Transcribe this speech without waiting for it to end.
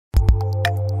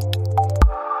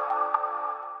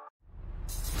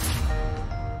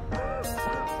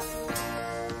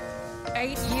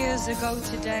hours ago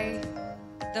today,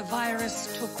 the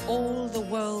virus took all the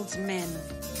world's men.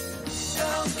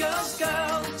 Girls, girls,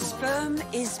 girls. Sperm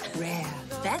is rare.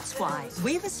 That's why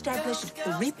we've established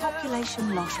the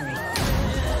repopulation lottery.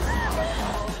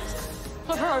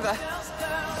 Flip her over.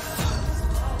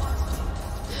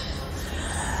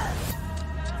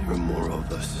 There are more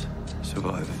of us,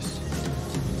 survivors.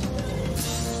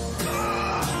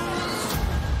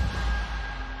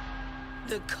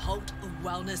 The cult of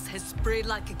wellness has spread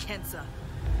like a cancer,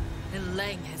 and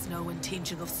Lang has no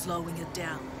intention of slowing it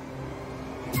down.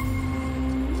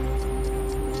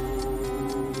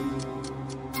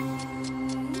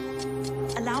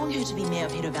 Allowing her to be mayor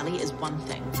of Hero Valley is one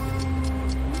thing.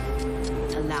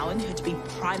 Allowing her to be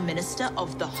prime minister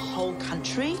of the whole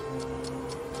country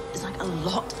is like a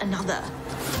lot another.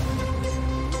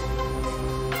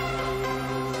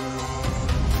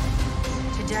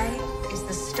 Today is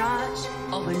the start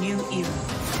of a new era.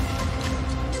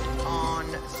 On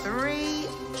 3,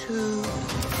 2...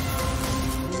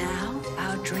 Now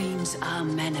our dreams are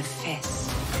manifest.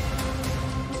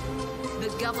 The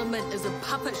government is a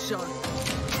puppet show,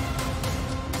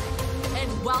 and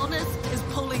wellness is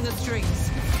pulling the strings.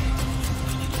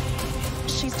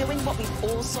 She's doing what we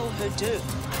all saw her do,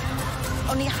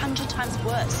 only 100 times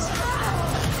worse.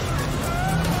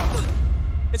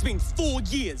 It's been 4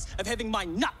 years of having my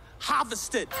nut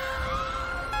harvested.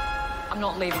 I'm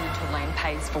not leaving until Lane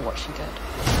pays for what she did.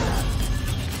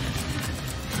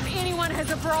 If anyone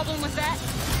has a problem with that,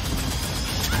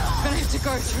 it's gonna have to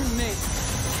go through me.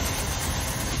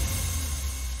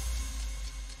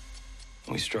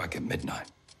 We strike at midnight.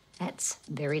 That's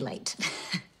very late.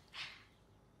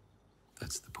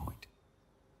 That's the point.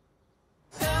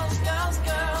 Girls, girls,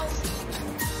 girls.